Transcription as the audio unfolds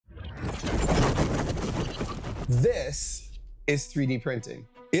This is 3D printing.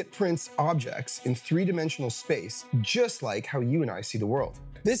 It prints objects in three-dimensional space, just like how you and I see the world.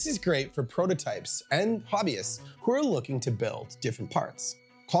 This is great for prototypes and hobbyists who are looking to build different parts.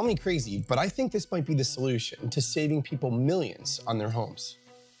 Call me crazy, but I think this might be the solution to saving people millions on their homes.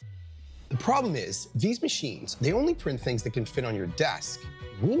 The problem is, these machines, they only print things that can fit on your desk.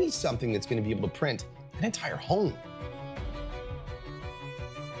 We need something that's going to be able to print an entire home.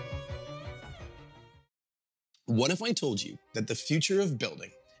 What if I told you that the future of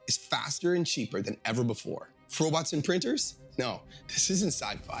building is faster and cheaper than ever before? Robots and printers? No, this isn't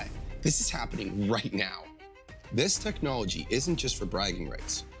sci-fi. This is happening right now. This technology isn't just for bragging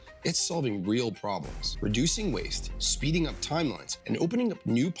rights. It's solving real problems, reducing waste, speeding up timelines, and opening up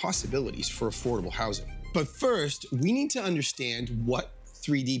new possibilities for affordable housing. But first, we need to understand what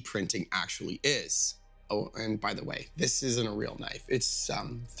 3D printing actually is. Oh, and by the way, this isn't a real knife. It's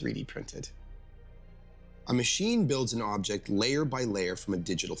 3D printed. A machine builds an object layer by layer from a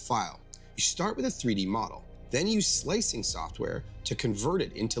digital file. You start with a 3D model, then use slicing software to convert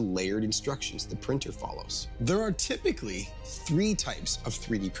it into layered instructions the printer follows. There are typically three types of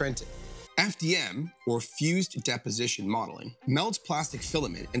 3D printing. FDM, or fused deposition modeling, melts plastic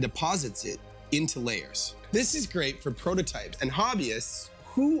filament and deposits it into layers. This is great for prototypes and hobbyists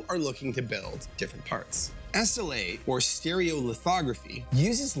who are looking to build different parts. SLA, or stereolithography,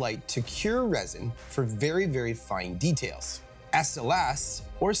 uses light to cure resin for very, very fine details. SLS,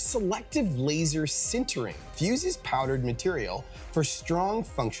 or selective laser sintering, fuses powdered material for strong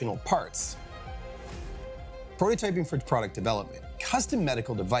functional parts. Prototyping for product development, custom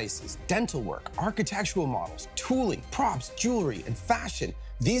medical devices, dental work, architectural models, tooling, props, jewelry, and fashion.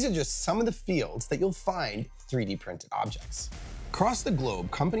 These are just some of the fields that you'll find 3D printed objects. Across the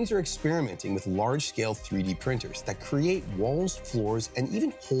globe, companies are experimenting with large-scale 3D printers that create walls, floors, and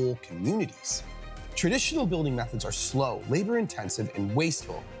even whole communities. Traditional building methods are slow, labor-intensive, and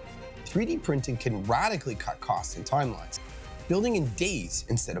wasteful. 3D printing can radically cut costs and timelines, building in days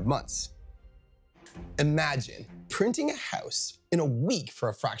instead of months. Imagine printing a house in a week for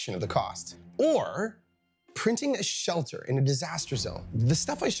a fraction of the cost, or printing a shelter in a disaster zone. The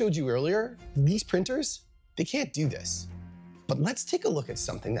stuff I showed you earlier, these printers, they can't do this. But let's take a look at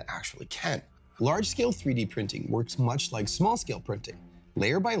something that actually can. Large-scale 3D printing works much like small-scale printing,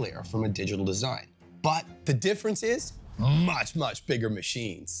 layer by layer from a digital design. But the difference is much, much bigger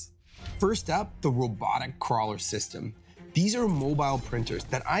machines. First up, the robotic crawler system. These are mobile printers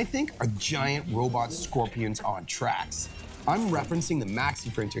that I think are giant robot scorpions on tracks. I'm referencing the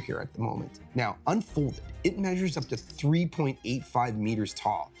Maxi printer here at the moment. Now, unfolded, it measures up to 3.85 meters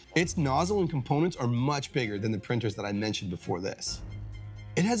tall. Its nozzle and components are much bigger than the printers that I mentioned before this.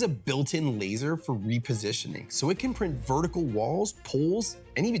 It has a built-in laser for repositioning, so it can print vertical walls, poles,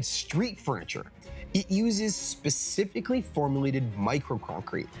 and even street furniture. It uses specifically formulated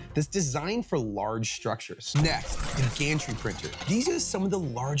microconcrete that's designed for large structures. Next, the gantry printer. These are some of the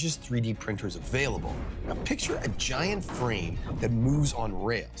largest 3D printers available. Now picture a giant frame that moves on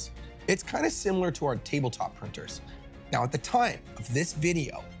rails. It's kind of similar to our tabletop printers. Now at the time of this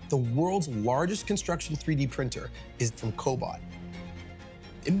video, the world's largest construction 3D printer is from Cobot.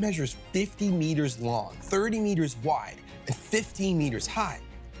 It measures 50 meters long, 30 meters wide, and 15 meters high.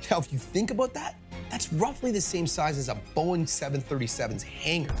 Now if you think about that, that's roughly the same size as a Boeing 737's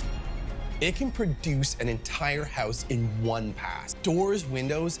hangar. It can produce an entire house in one pass. Doors,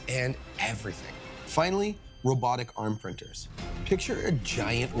 windows, and everything. Finally, robotic arm printers. Picture a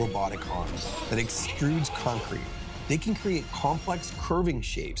giant robotic arm that extrudes concrete. They can create complex curving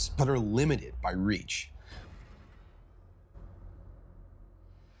shapes, but are limited by reach.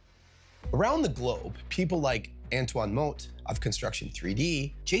 Around the globe, people like Antoine Motte of Construction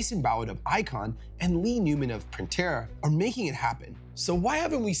 3D, Jason Bowett of Icon, and Leigh Newman of Printerra are making it happen. So why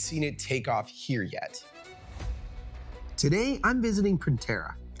haven't we seen it take off here yet? Today, I'm visiting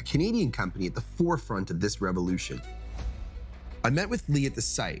Printerra, a Canadian company at the forefront of this revolution. I met with Leigh at the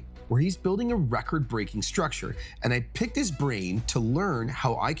site, where he's building a record-breaking structure, and I picked his brain to learn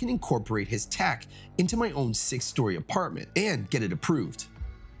how I can incorporate his tech into my own 6-story apartment and get it approved.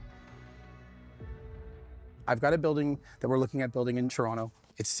 I've got a building that we're looking at building in Toronto.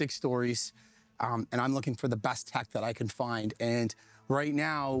 It's 6 stories, and I'm looking for the best tech that I can find. And right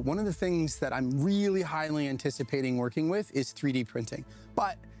now, one of the things that I'm really highly anticipating working with is 3D printing.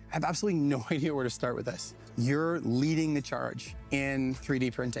 But I have absolutely no idea where to start with this. You're leading the charge in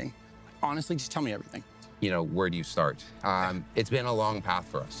 3D printing. Honestly, just tell me everything. You know, where do you start? It's been a long path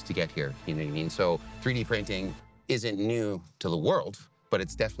for us to get here, you know what I mean? So 3D printing isn't new to the world, but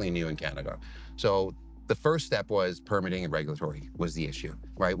it's definitely new in Canada. So The first step was permitting and regulatory was the issue,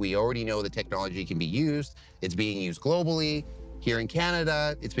 right? We already know the technology can be used. It's being used globally. Here in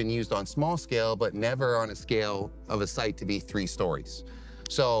Canada, it's been used on small scale, but never on a scale of a site to be 3 stories.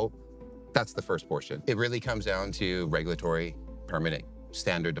 So that's the first portion. It really comes down to regulatory, permitting,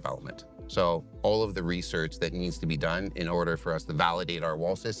 standard development. So all of the research that needs to be done in order for us to validate our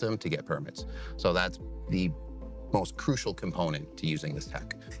wall system to get permits. So that's the most crucial component to using this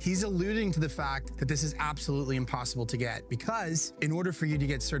tech. He's alluding to the fact that this is absolutely impossible to get because in order for you to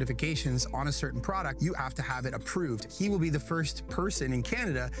get certifications on a certain product, you have to have it approved. He will be the first person in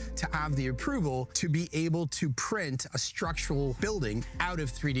Canada to have the approval to be able to print a structural building out of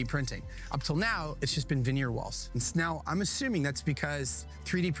 3D printing. Up till now, it's just been veneer walls. And now I'm assuming that's because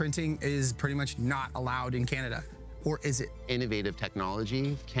 3D printing is pretty much not allowed in Canada, or is it? Innovative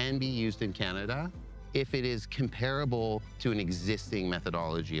technology can be used in Canada if it is comparable to an existing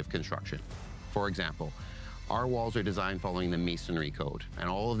methodology of construction. For example, our walls are designed following the masonry code, and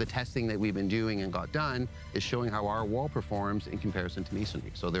all of the testing that we've been doing and got done is showing how our wall performs in comparison to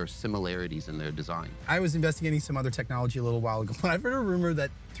masonry. So there are similarities in their design. I was investigating some other technology a little while ago, but I've heard a rumor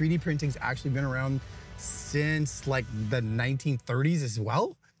that 3D printing's actually been around since like the 1930s as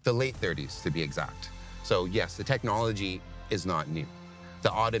well? The late 30s, to be exact. So yes, the technology is not new.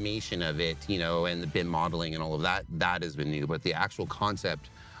 The automation of it, you know, and the BIM modeling and all of that, that has been new. But the actual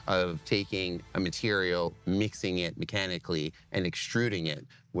concept of taking a material, mixing it mechanically, and extruding it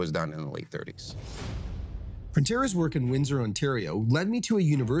was done in the late 30s. Printerra's work in Windsor, Ontario led me to a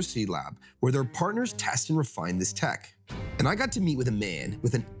university lab where their partners test and refine this tech. And I got to meet with a man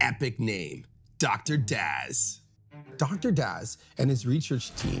with an epic name, Dr. Daz. Dr. Daz and his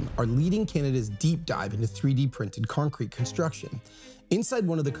research team are leading Canada's deep dive into 3D printed concrete construction. Inside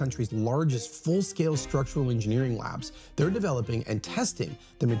one of the country's largest full-scale structural engineering labs, they're developing and testing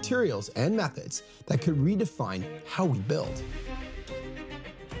the materials and methods that could redefine how we build.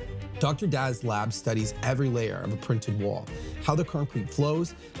 Dr. Daz's lab studies every layer of a printed wall, how the concrete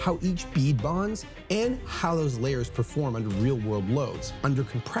flows, how each bead bonds, and how those layers perform under real-world loads, under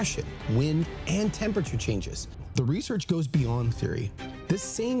compression, wind, and temperature changes. The research goes beyond theory. This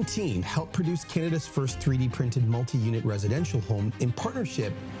same team helped produce Canada's first 3D printed multi-unit residential home in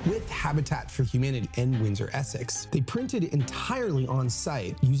partnership with Habitat for Humanity and Windsor, Essex. They printed entirely on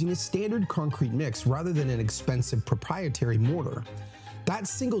site using a standard concrete mix rather than an expensive proprietary mortar. That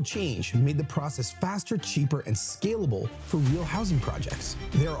single change made the process faster, cheaper, and scalable for real housing projects.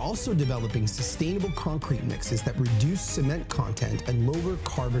 They are also developing sustainable concrete mixes that reduce cement content and lower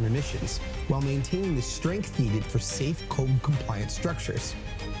carbon emissions, while maintaining the strength needed for safe, code-compliant structures.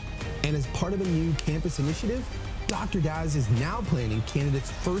 And as part of a new campus initiative, Dr. Daz is now planning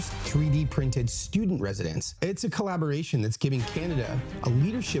Canada's first 3D printed student residence. It's a collaboration that's giving Canada a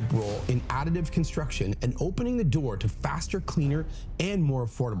leadership role in additive construction and opening the door to faster, cleaner, and more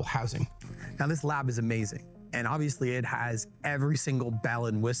affordable housing. Now, this lab is amazing. And obviously it has every single bell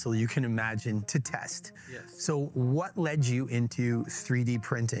and whistle you can imagine to test. Yes. So what led you into 3D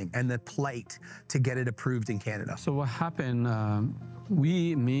printing and the plight to get it approved in Canada? So what happened,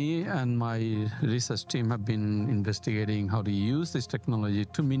 me and my research team have been investigating how to use this technology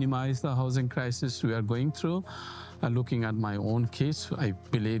to minimize the housing crisis we are going through. Looking at my own kids, I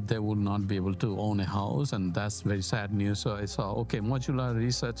believe they would not be able to own a house, and that's very sad news. So I saw, okay, modular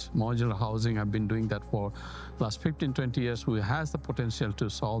research, modular housing, I've been doing that for last 15, 20 years, who has the potential to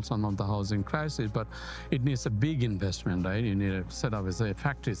solve some of the housing crisis, but it needs a big investment, right? You need a setup, it's a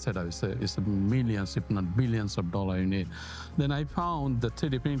factory setup, it's a millions, if not billions of dollars you need. Then I found the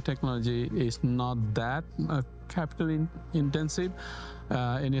 3D printing technology is not that capital intensive.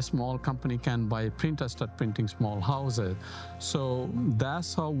 Any small company can buy a printer, start printing small houses. So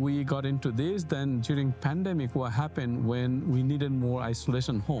that's how we got into this. Then during pandemic, what happened when we needed more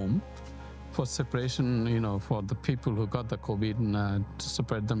isolation home for separation, you know, for the people who got the COVID and to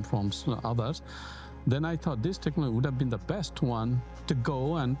separate them from others. Then I thought this technology would have been the best one to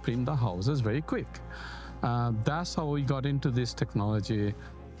go and print the houses very quick. That's how we got into this technology,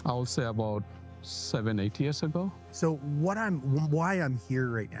 I would say about 7, 8 years ago. So why I'm here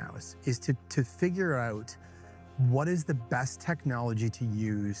right now is to figure out what is the best technology to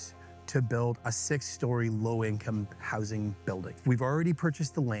use to build a 6-story low-income housing building. We've already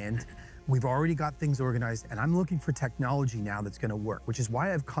purchased the land, we've already got things organized, and I'm looking for technology now that's gonna work, which is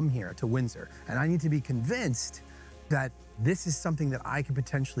why I've come here to Windsor. And I need to be convinced that this is something that I could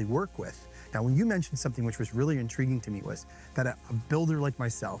potentially work with. Now, when you mentioned something which was really intriguing to me was that a builder like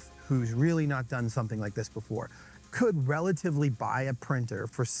myself, who's really not done something like this before, could relatively buy a printer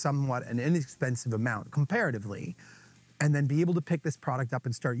for somewhat an inexpensive amount comparatively, and then be able to pick this product up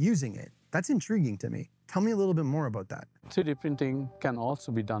and start using it. That's intriguing to me. Tell me a little bit more about that. 3D printing can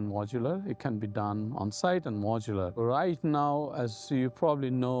also be done modular. It can be done on site and modular. Right now, as you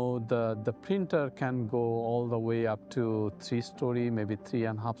probably know, the printer can go all the way up to 3-story, maybe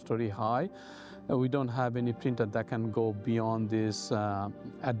 3.5-story high. We don't have any printer that can go beyond this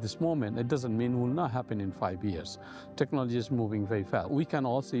at this moment. It doesn't mean it will not happen in 5 years. Technology is moving very fast. We can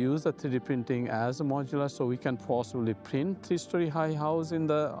also use the 3D printing as a modular, so we can possibly print 3-story high house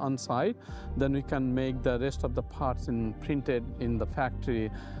on site. Then we can make the rest of the parts printed in the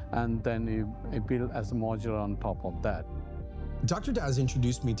factory, and then you build as a modular on top of that. Dr. Daz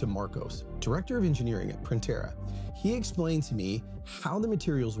introduced me to Marcos, Director of Engineering at Printerra. He explained to me how the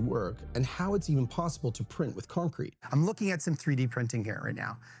materials work and how it's even possible to print with concrete. I'm looking at some 3D printing here right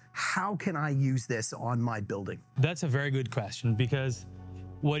now. How can I use this on my building? That's a very good question, because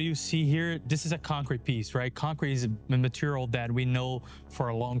what you see here, this is a concrete piece, right? Concrete is a material that we know for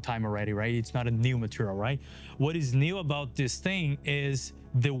a long time already, right? It's not a new material, right? What is new about this thing is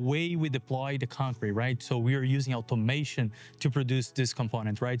the way we deploy the concrete, right? So we are using automation to produce this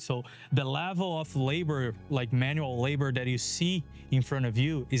component, right? So the level of labor, like manual labor that you see in front of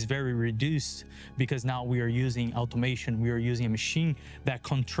you, is very reduced, because now we are using automation. We are using a machine that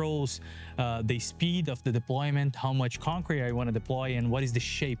controls the speed of the deployment, how much concrete I want to deploy, and what is the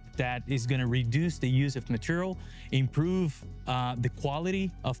shape that is going to reduce the use of material, improve the quality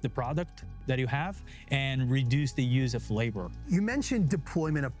of the product that you have, and reduce the use of labor. You mentioned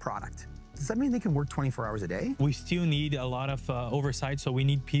deployment of product. Does that mean they can work 24 hours a day? We still need a lot of oversight, so we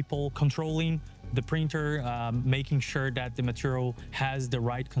need people controlling the printer, making sure that the material has the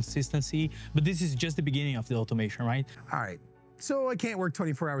right consistency. But this is just the beginning of the automation, right? All right, so I can't work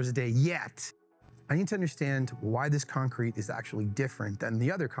 24 hours a day yet. I need to understand why this concrete is actually different than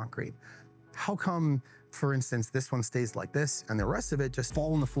the other concrete. How come, for instance, this one stays like this and the rest of it just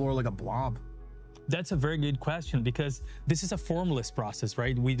fall on the floor like a blob? That's a very good question, because this is a formless process,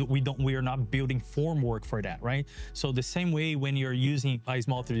 right? We are not building formwork for that, right? So the same way when you're using a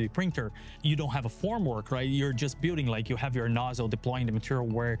small 3D printer, you don't have a formwork, right? You're just building, like you have your nozzle deploying the material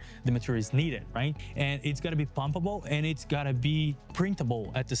where the material is needed, right? And it's gotta be pumpable, and it's gotta be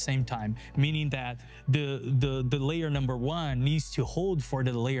printable at the same time, meaning that the layer number 1 needs to hold for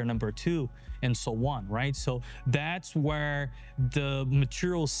the layer number 2, and so on, right? So that's where the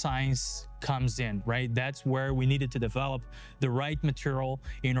material science comes in, right? That's where we needed to develop the right material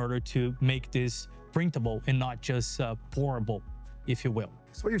in order to make this printable and not just pourable, if you will.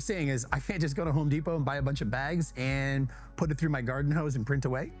 So what you're saying is I can't just go to Home Depot and buy a bunch of bags and put it through my garden hose and print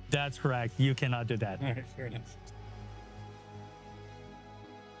away? That's correct. You cannot do that. All right, fair enough.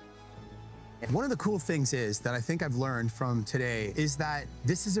 One of the cool things is that I think I've learned from today is that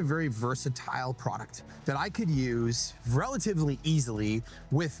this is a very versatile product that I could use relatively easily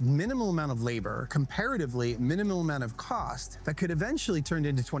with minimal amount of labor, comparatively minimal amount of cost, that could eventually turn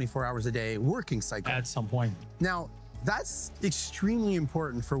into 24 hours a day working cycle. At some point. Now, that's extremely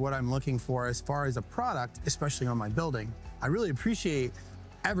important for what I'm looking for as far as a product, especially on my building. I really appreciate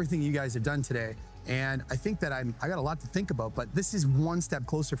everything you guys have done today. And I think that I got a lot to think about, but this is one step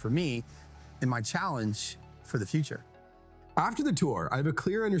closer for me in my challenge for the future. After the tour, I have a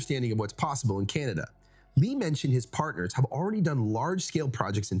clear understanding of what's possible in Canada. Leigh mentioned his partners have already done large-scale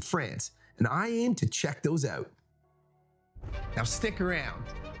projects in France, and I aim to check those out. Now stick around,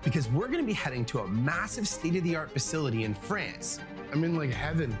 because we're gonna be heading to a massive state-of-the-art facility in France. I'm in like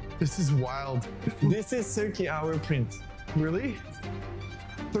heaven. This is wild. This is 30-hour print. Really?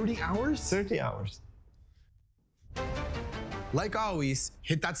 30 hours? 30 hours. Like always,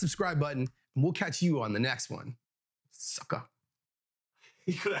 hit that subscribe button, and we'll catch you on the next one. Sucker.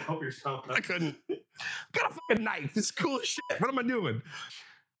 You couldn't help yourself. I couldn't. Got a fucking knife. This is cool as shit. What am I doing?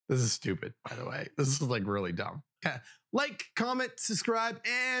 This is stupid, by the way. This is like really dumb. Okay. Like, comment, subscribe,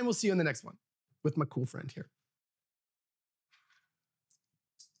 and we'll see you on the next one with my cool friend here.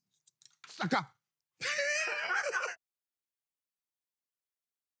 Sucker.